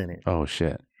ATM in it. Oh,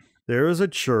 shit. There is a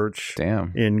church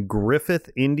Damn. in Griffith,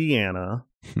 Indiana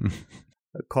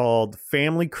called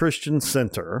Family Christian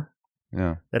Center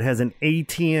Yeah. that has an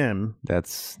ATM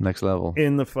That's next level.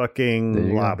 in the There fucking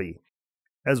you go. lobby,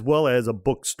 as well as a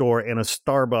bookstore and a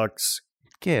Starbucks.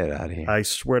 Get out of here. I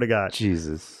swear to God.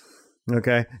 Jesus.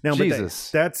 Okay. Now, Jesus.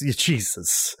 but that's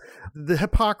Jesus. The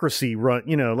hypocrisy run,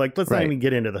 let's not Right. even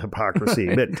get into the hypocrisy,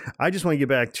 Right. but I just want to get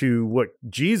back to what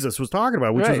Jesus was talking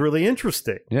about, which was Right. really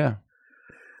interesting, Yeah.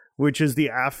 which is the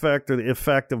affect or the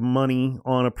effect of money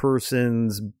on a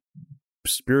person's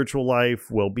spiritual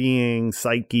life, well-being,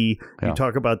 psyche. Yeah. You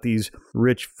talk about these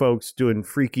rich folks doing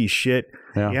freaky shit.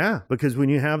 Yeah. Yeah, because when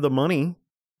you have the money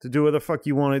to do what the fuck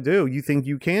you want to do, you think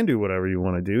you can do whatever you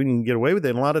want to do and you can get away with it.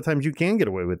 And a lot of times you can get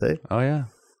away with it. Oh, yeah.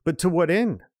 But to what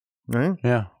end? Right?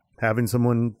 Yeah. Having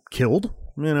someone killed,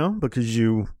 because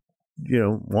you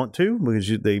want to,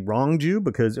 because they wronged you,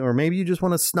 or maybe you just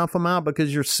want to snuff them out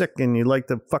because you're sick and you like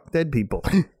to fuck dead people.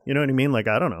 You know what I mean? Like,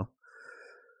 I don't know.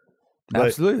 But-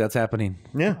 Absolutely, that's happening.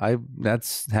 Yeah.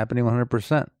 That's happening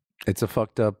 100%. It's a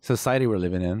fucked up society we're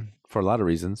living in for a lot of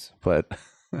reasons, but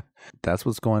that's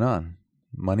what's going on.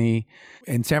 Money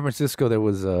in San Francisco. There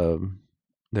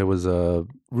was a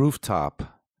rooftop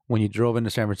when you drove into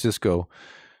San Francisco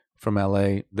from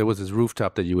LA. There was this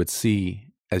rooftop that you would see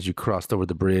as you crossed over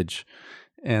the bridge,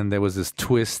 and there was this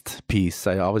twist piece.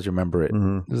 I always remember it.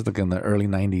 Mhm. This was like in the early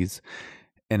 '90s,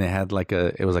 and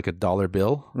it was like a dollar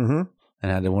bill, Mhm.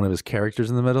 and had one of his characters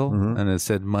in the middle, Mhm. and it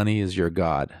said, "Money is your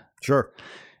god." Sure.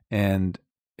 And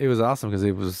it was awesome because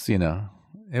it was,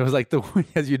 it was like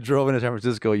as you drove into San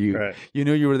Francisco, you Right.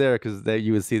 knew you were there because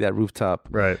you would see that rooftop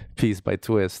Right. piece by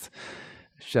Twist.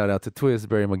 Shout out to Twist,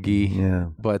 Barry McGee. Yeah.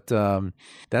 But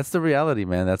that's the reality,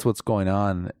 man. That's what's going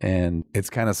on, and it's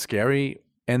kind of scary.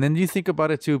 And then you think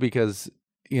about it too, because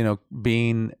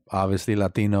being obviously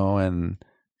Latino and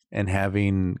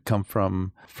having come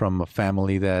from a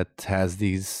family that has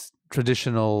these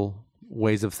traditional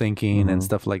ways of thinking and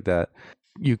stuff like that,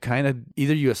 you kind of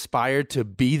either you aspire to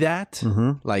be that,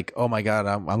 like, oh my God,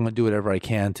 I'm going to do whatever I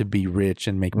can to be rich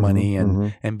and make money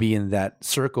and be in that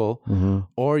circle,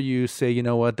 or you say, you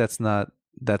know what, that's not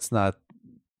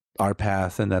our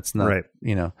path, and that's not Right.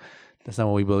 that's not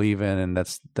what we believe in, and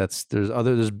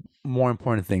there's more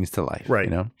important things to life,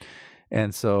 Right.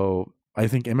 And so I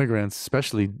think immigrants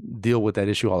especially deal with that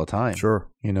issue all the time. Sure.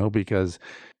 Because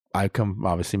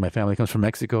obviously my family comes from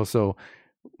Mexico, so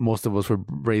most of us were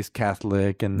raised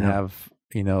Catholic and have,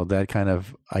 that kind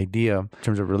of idea in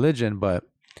terms of religion. But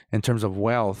in terms of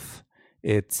wealth,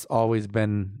 it's always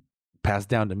been passed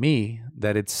down to me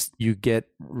that you get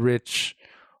rich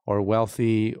or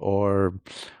wealthy or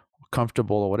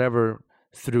comfortable or whatever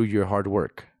through your hard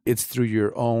work. It's through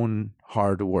your own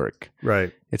hard work.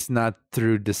 Right. It's not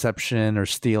through deception or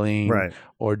stealing Right.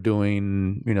 or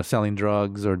doing, selling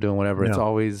drugs or doing whatever. It's Yeah.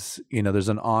 always, there's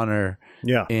an honor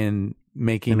Yeah. in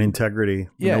making And integrity,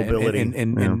 yeah, nobility.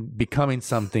 and becoming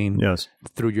something Yes.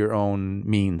 through your own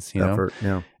means, Effort.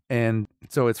 Yeah. And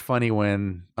so it's funny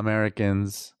when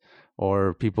Americans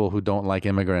or people who don't like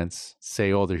immigrants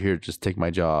say, oh, they're here, just take my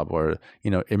job, or,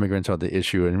 immigrants are the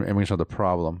issue and immigrants are the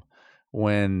problem.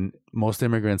 When most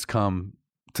immigrants come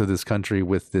to this country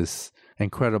with this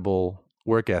incredible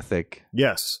work ethic,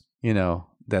 Yes.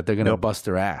 that they're going to Yep. bust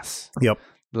their ass. Yep.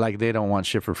 Like they don't want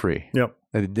shit for free. Yep.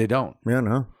 They don't. Yeah.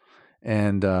 No.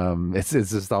 And it's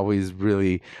just always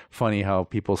really funny how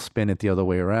people spin it the other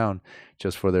way around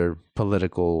just for their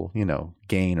political,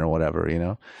 gain or whatever,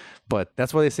 But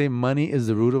that's why they say money is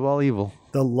the root of all evil.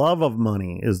 The love of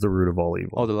money is the root of all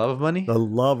evil. Oh, the love of money? The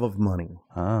love of money.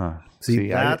 Ah. See,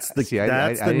 that's the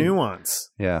didn't-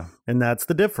 nuance, Yeah, and that's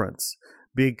the difference.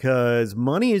 Because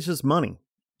money is just money,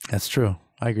 that's true.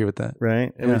 I agree with that.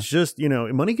 right? And Yeah. it's just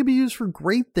money can be used for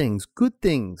great things, good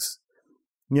things.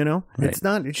 Right. It's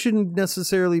not. It shouldn't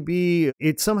necessarily be.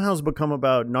 It somehow has become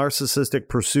about narcissistic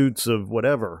pursuits of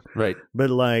whatever. Right. But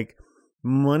like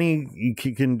money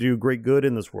can do great good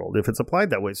in this world if it's applied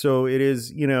that way. So it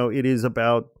is. It is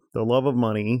about the love of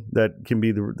money that can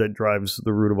be that drives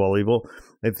the root of all evil.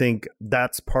 I think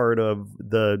that's part of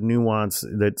the nuance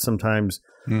that sometimes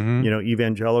Mm-hmm.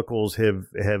 evangelicals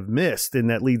have missed, and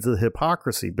that leads to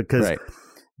hypocrisy because Right.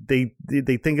 they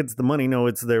think it's the money. No,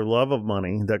 it's their love of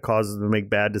money that causes them to make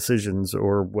bad decisions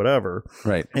or whatever.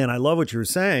 Right. And I love what you're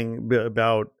saying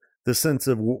about the sense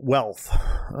of wealth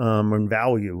and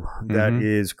value that Mhm.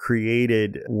 is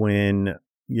created when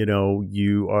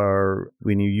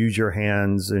when you use your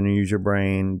hands and you use your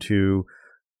brain to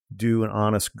do an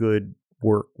honest, good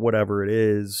work, whatever it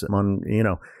is.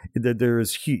 There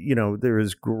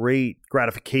is great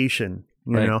gratification.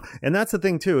 Right. And that's the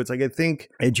thing too. It's like I think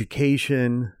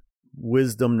education,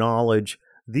 wisdom, knowledge,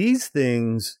 these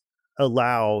things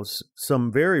allows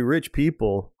some very rich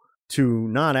people to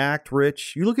not act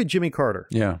rich. You look at Jimmy Carter,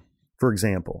 Yeah. for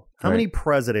example. How Right. many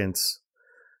presidents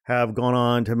have gone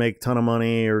on to make a ton of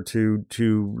money or to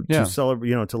Yeah.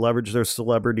 celebrate, to leverage their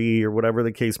celebrity or whatever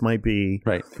the case might be?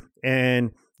 Right.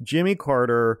 And Jimmy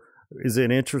Carter is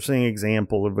an interesting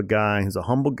example of a guy who's a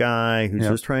humble guy who's Yeah.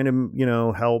 just trying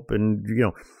to, help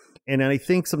and I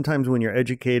think sometimes when you're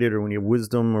educated or when you have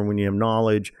wisdom or when you have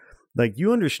knowledge, like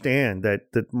you understand that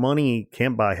money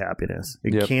can't buy happiness.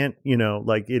 It Yep. can't,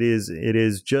 it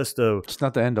is just It's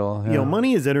not the end all. Yeah.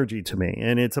 money is energy to me.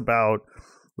 And it's about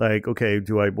like, okay,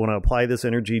 do I want to apply this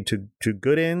energy to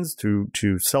good ends, to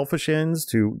selfish ends,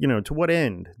 to what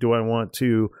end do I want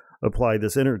to apply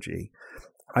this energy?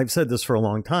 I've said this for a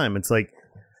long time. It's like,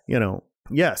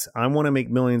 yes, I want to make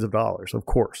millions of dollars, of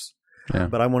course. Yeah.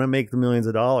 But I want to make the millions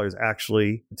of dollars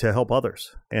actually to help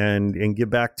others and give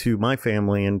back to my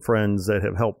family and friends that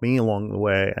have helped me along the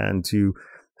way and to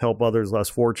help others less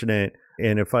fortunate.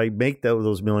 And if I make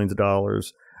those millions of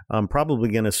dollars, I'm probably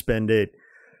going to spend it.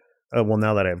 Well,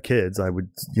 now that I have kids, I would,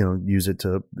 use it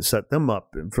to set them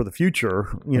up for the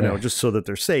future, just so that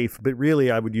they're safe. But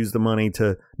really, I would use the money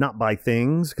to not buy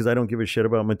things because I don't give a shit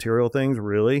about material things,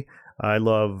 really. I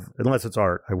love, unless it's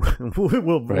art,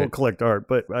 we'll collect art.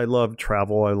 But I love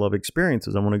travel. I love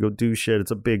experiences. I want to go do shit.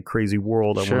 It's a big, crazy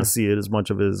world. I want to see it as much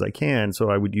of it as I can. So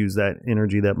I would use that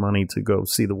energy, that money to go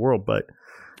see the world.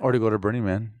 Or to go to Burning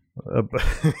Man.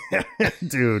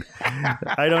 Dude,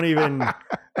 I don't even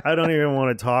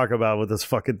want to talk about what this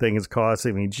fucking thing is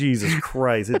costing me. Jesus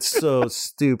Christ, it's so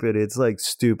stupid. It's like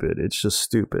stupid. It's just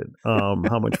stupid. How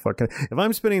much fucking, if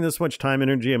I'm spending this much time,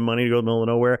 energy, and money to go to the middle of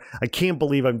nowhere, I can't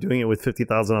believe I'm doing it with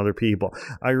 50,000 other people.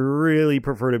 I really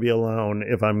prefer to be alone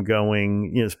if I'm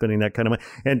going, spending that kind of money.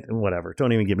 And whatever,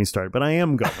 don't even get me started. But I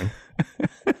am going.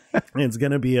 It's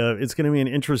gonna be an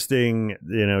interesting,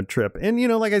 trip.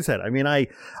 And like I said, I mean, I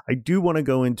do want to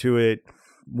go into it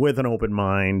with an open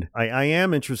mind. I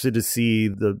am interested to see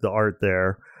the art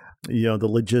there, the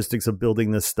logistics of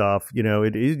building this stuff.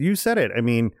 You said it. I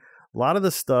mean, a lot of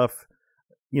the stuff.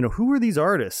 Who are these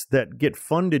artists that get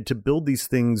funded to build these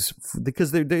things?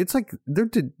 Because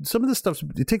some of this stuff,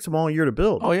 it takes them all year to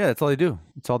build. Oh yeah, that's all they do.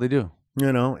 That's all they do.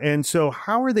 And so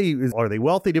how are they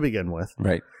wealthy to begin with?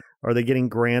 Right. Are they getting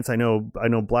grants? I know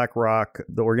BlackRock,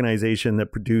 the organization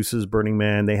that produces Burning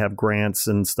Man, they have grants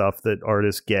and stuff that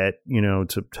artists get,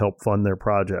 to help fund their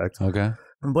project. Okay.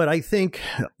 But I think,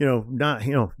 not,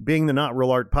 being the Not Real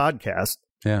Art podcast,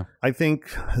 yeah, I think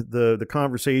the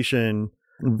conversation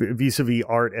vis-a-vis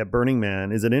art at Burning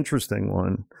Man is an interesting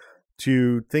one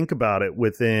to think about it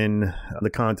within the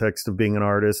context of being an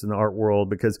artist in the art world,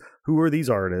 because who are these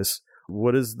artists?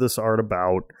 What is this art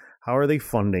about? How are they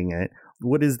funding it?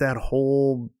 What is that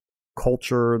whole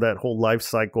culture, that whole life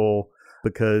cycle?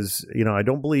 Because, I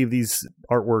don't believe these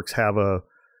artworks have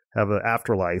an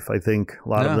afterlife. I think a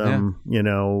lot of them,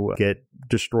 get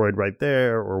destroyed right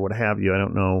there or what have you. I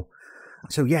don't know.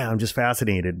 So, yeah, I'm just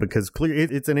fascinated because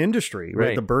it's an industry,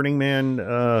 right? The Burning Man.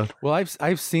 Well,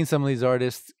 I've seen some of these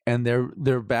artists and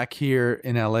they're back here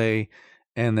in LA.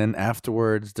 And then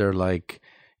afterwards they're like,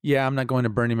 yeah, I'm not going to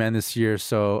Burning Man this year.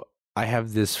 So I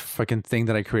have this fucking thing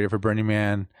that I created for Burning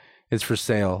Man. It's for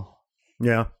sale.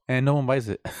 Yeah. And no one buys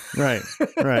it. Right.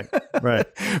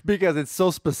 Because it's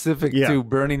so specific to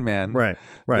Burning Man. Right.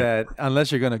 That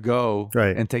unless you're going to go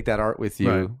and take that art with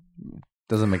you,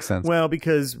 doesn't make sense. Well,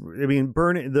 because, I mean,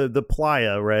 the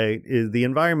playa, right, is the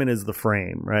environment is the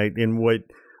frame, right? And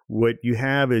what you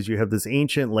have is you have this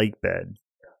ancient lake bed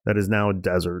that is now a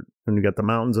desert, and you got the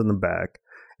mountains in the back.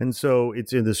 And so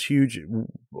it's in this huge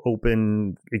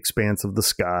open expanse of the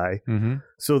sky. Mm-hmm.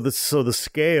 So the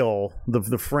scale,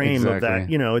 the frame of that,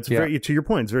 it's very, to your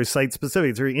point, it's very site specific.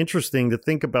 It's very interesting to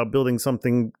think about building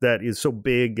something that is so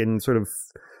big and sort of,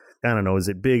 I don't know, is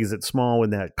it big? Is it small in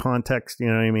that context? You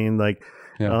know what I mean? Like,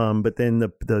 but then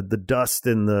the dust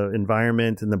and the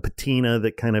environment and the patina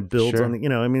that kind of builds on,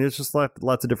 I mean, there's just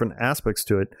lots of different aspects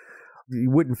to it. You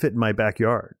wouldn't fit in my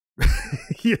backyard.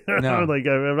 No. Like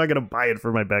I'm not gonna buy it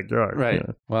for my backyard. Right.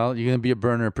 Well, you're gonna be a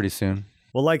burner pretty soon.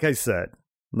 Well, like I said,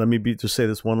 let me just say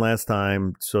this one last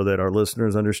time so that our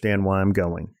listeners understand why I'm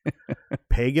going.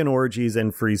 Pagan orgies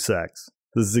and free sex.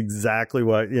 This is exactly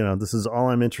what, this is all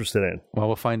I'm interested in. Well,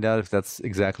 we'll find out if that's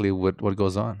exactly what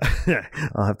goes on.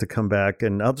 I'll have to come back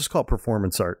and I'll just call it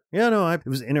performance art. It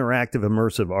was interactive,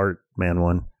 immersive art, man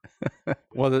one.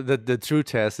 Well, the true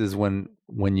test is when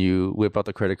you whip out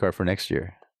the credit card for next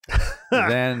year.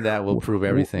 Then that will prove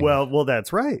everything. Well,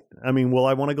 that's right. I mean, will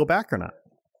I want to go back or not?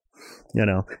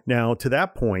 Now to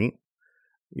that point,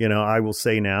 I will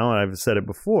say now, and I've said it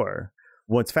before,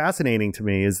 what's fascinating to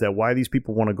me is that why these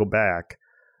people want to go back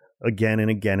again and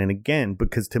again and again,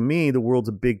 because to me, the world's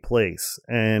a big place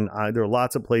and there are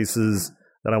lots of places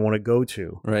that I want to go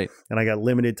to. Right. And I got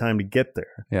limited time to get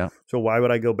there. Yeah. So why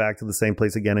would I go back to the same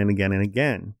place again and again and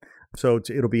again? So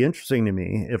it'll be interesting to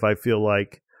me if I feel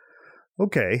like,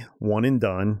 okay, one and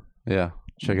done. Yeah,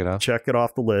 check it out. Check it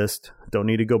off the list. Don't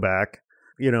need to go back.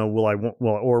 Will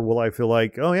I feel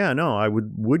like, oh yeah, no, I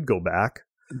would go back.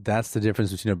 That's the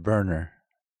difference between a burner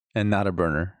and not a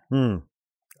burner.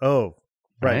 Oh,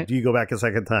 right. Do you go back a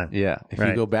second time? Yeah. If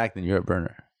you go back, then you're a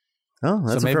burner. Oh,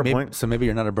 that's a fair point. So maybe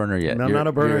you're not a burner yet. No, I'm not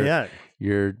a burner yet.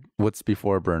 You're what's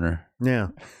before a burner. Yeah.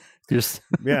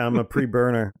 Yeah, I'm a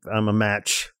pre-burner. I'm a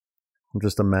match. I'm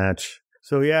just a match.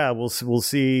 So yeah, we'll see,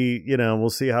 we'll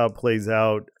see how it plays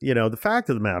out. The fact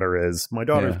of the matter is my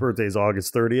daughter's birthday is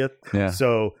August 30th. Yeah.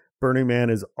 So Burning Man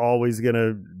is always going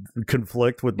to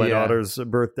conflict with my daughter's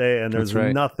birthday, and there's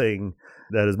nothing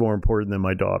that is more important than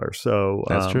my daughter. So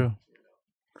that's true.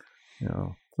 You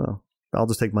know, so I'll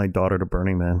just take my daughter to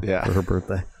Burning Man Yeah. for her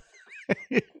birthday.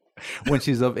 When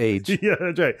she's of age. Yeah,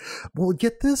 that's right. Well,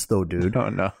 get this though, dude. Oh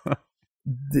no.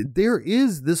 There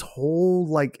is this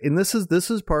whole like, and this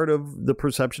is part of the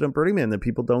perception of Burning Man that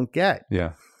people don't get.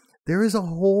 Yeah. There is a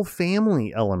whole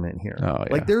family element here. Oh,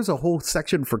 yeah. Like there's a whole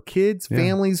section for kids, Yeah.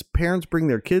 families, parents bring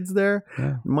their kids there.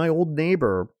 Yeah. My old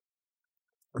neighbor,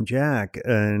 Jack,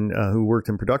 and who worked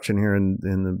in production here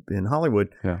in Hollywood,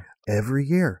 Yeah. every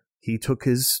year he took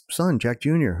his son, Jack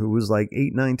Jr., who was like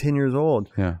 8, 9, 10 years old.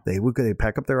 Yeah. They'd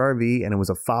pack up their RV, and it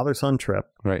was a father-son trip.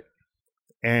 Right.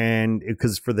 And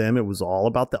because for them, it was all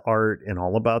about the art and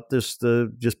all about just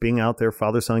being out there,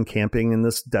 father-son camping in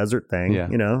this desert thing. Yeah.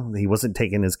 You know, he wasn't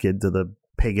taking his kid to the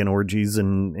pagan orgies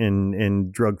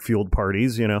and drug-fueled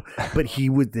parties, you know, but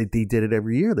they did it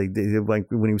every year. They like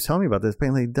when he was telling me about this,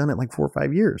 apparently they'd done it like 4 or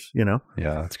 5 years, you know?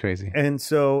 Yeah, that's crazy. And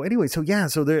so anyway, so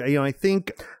there, you know, I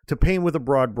think to paint with a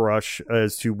broad brush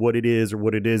as to what it is or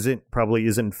what it isn't probably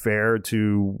isn't fair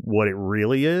to what it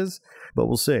really is, but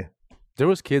we'll see. There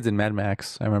was kids in Mad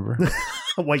Max, I remember.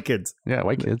 White kids. Yeah,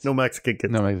 white kids. No Mexican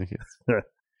kids. No Mexican kids.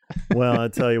 Well, I'll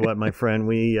tell you what, my friend,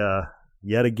 we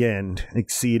yet again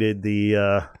exceeded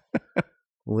the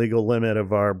legal limit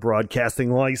of our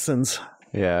broadcasting license.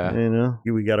 Yeah. You know,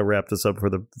 we got to wrap this up for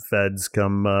the feds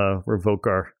come revoke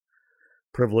our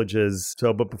privileges.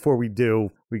 So, but before we do,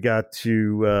 we got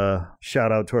to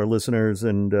shout out to our listeners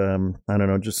and I don't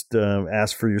know, just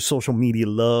ask for your social media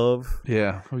love.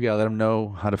 Yeah. We got to let them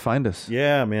know how to find us.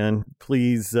 Yeah, man.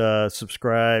 Please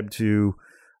subscribe to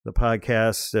the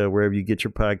podcast wherever you get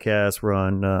your podcasts. We're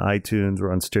on iTunes,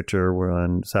 we're on Stitcher, we're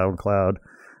on SoundCloud.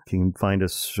 You can find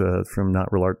us from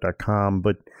notrealart.com.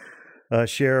 But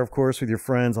share, of course, with your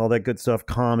friends, all that good stuff.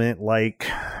 Comment, like,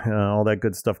 all that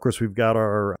good stuff. Of course, we've got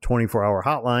our 24-hour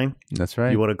hotline. That's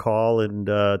right. You want to call and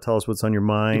tell us what's on your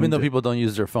mind. Even though people don't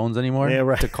use their phones anymore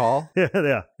to call.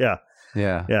 Yeah.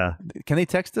 Can they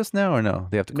text us now or no?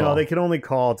 They have to call. No, they can only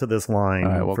call to this line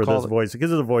All right, well, for call this voice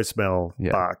because it's a voicemail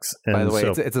box. And by the way,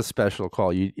 so, it's a special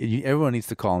call. You everyone needs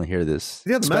to call and hear this.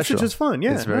 yeah, the Special. message is fun.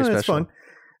 Yeah, It's very It's special. fun.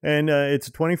 And it's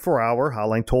a 24-hour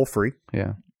hotline, toll free.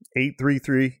 Yeah.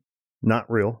 833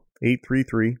 not real.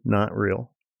 833 not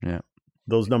real. Yeah.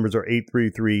 Those numbers are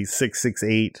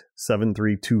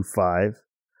 833-668-7325.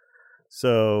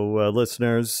 So,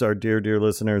 listeners, our dear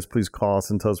listeners, please call us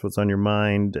and tell us what's on your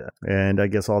mind. And I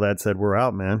guess all that said, we're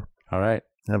out, man. All right.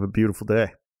 Have a beautiful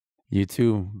day. You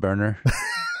too, burner.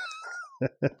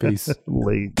 Peace.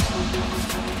 Late.